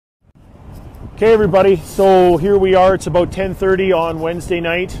Okay, everybody, so here we are. It's about 10:30 on Wednesday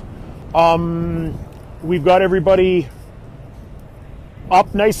night. We've got everybody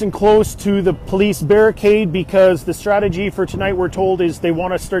up nice and close to the police barricade because the strategy for tonight, we're told, is they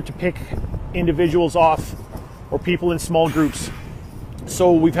want to start to pick individuals off or people in small groups.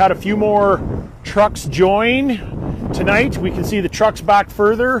 So we've had a few more trucks join tonight. We can see the trucks back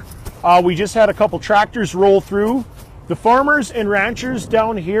further. We just had a couple tractors roll through. The farmers and ranchers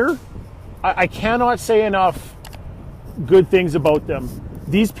down here, I cannot say enough good things about them.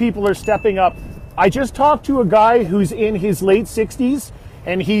 These people are stepping up. I just talked to a guy who's in his late 60s,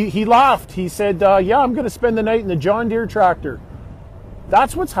 and he laughed. He said, yeah, I'm going to spend the night in the John Deere tractor.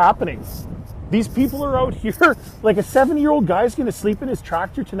 That's what's happening. These people are out here. Like a 70-year-old guy's going to sleep in his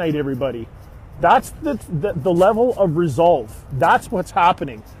tractor tonight, everybody. That's the level of resolve. That's what's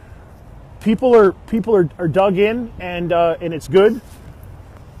happening. People are dug in, and it's good.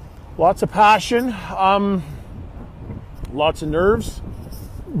 Lots of passion, lots of nerves.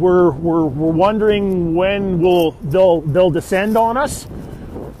 We're wondering when they'll descend on us.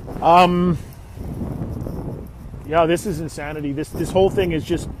 Yeah, this is insanity. This whole thing is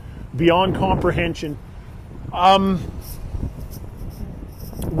just beyond comprehension.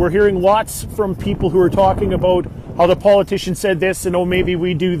 We're hearing lots from people who are talking about how the politician said this, and oh, maybe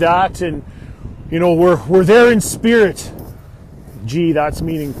we do that, and you know, we're there in spirit. Gee, that's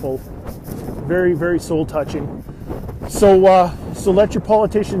meaningful. Very, very soul touching. So let your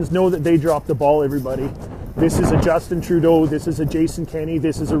politicians know that they dropped the ball, everybody. This is a Justin Trudeau. This is a Jason Kenney.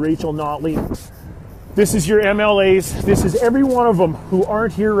 This is a Rachel Notley. This is your MLAs. This is every one of them who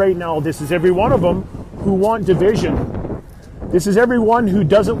aren't here right now. This is every one of them who want division. This is everyone who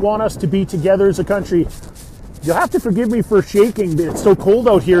doesn't want us to be together as a country. You'll have to forgive me for shaking. It's so cold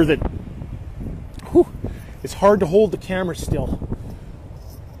out here that it's hard to hold the camera still.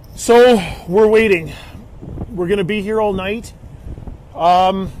 So we're waiting. We're going to be here all night.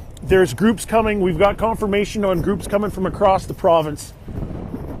 There's groups coming. We've got confirmation on groups coming from across the province.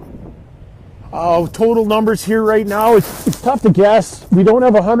 Total numbers here right now, it's tough to guess. We don't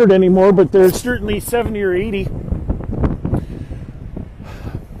have 100 anymore, but there's certainly 70 or 80.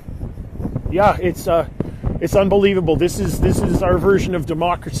 Yeah, it's unbelievable. This is our version of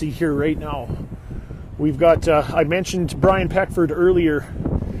democracy here right now. We've got, I mentioned Brian Peckford earlier,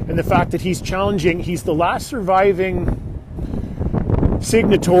 and the fact that he's challenging, he's the last surviving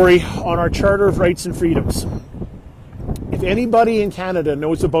signatory on our Charter of Rights and Freedoms. If anybody in Canada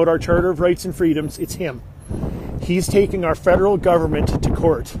knows about our Charter of Rights and Freedoms, it's him. He's taking our federal government to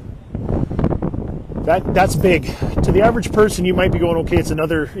court. That's big. To the average person, you might be going, okay, it's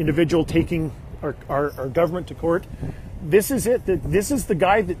another individual taking our government to court. This is it. This is the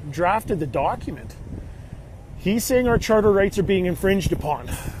guy that drafted the document. He's saying our charter rights are being infringed upon.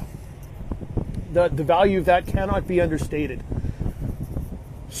 The value of that cannot be understated.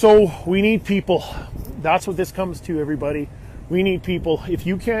 So we need people. That's what this comes to, everybody. We need people. If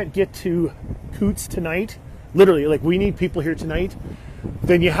you can't get to Coots tonight, literally, like we need people here tonight,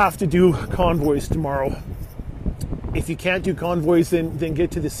 then you have to do convoys tomorrow. If you can't do convoys, then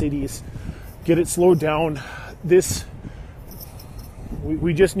get to the cities. Get it slowed down.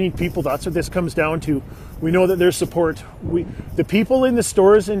 We just need people. That's what this comes down to. We know that there's support. The people in the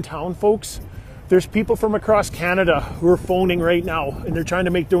stores in town, folks, there's people from across Canada who are phoning right now, and they're trying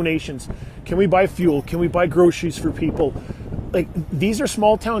to make donations. Can we buy fuel? Can we buy groceries for people? Like, these are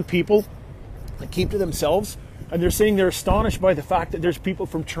small town people that keep to themselves, and they're saying they're astonished by the fact that there's people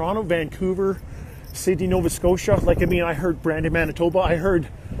from Toronto, Vancouver, Sydney, Nova Scotia. Like, I mean, I heard Brandon, Manitoba. I heard...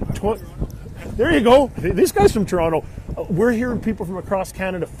 There you go. This guy's from Toronto. We're hearing people from across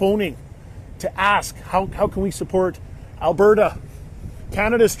Canada phoning to ask, how can we support Alberta?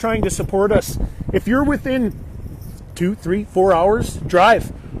 Canada's trying to support us. If you're within 2, 3, 4 hours,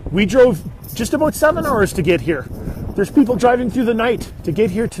 drive. We drove just about 7 hours to get here. There's people driving through the night to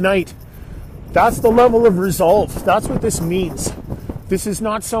get here tonight. That's the level of resolve. That's what this means. This is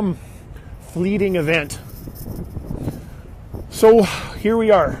not some fleeting event. So here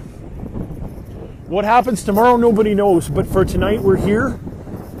we are. What happens tomorrow, nobody knows. But for tonight, we're here,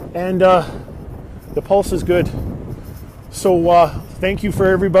 and the pulse is good. So thank you for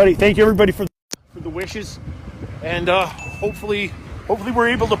everybody. Thank you everybody for the wishes, and hopefully we're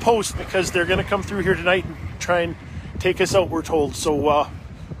able to post, because they're going to come through here tonight and try and take us out, we're told. So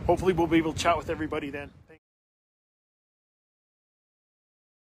hopefully we'll be able to chat with everybody then.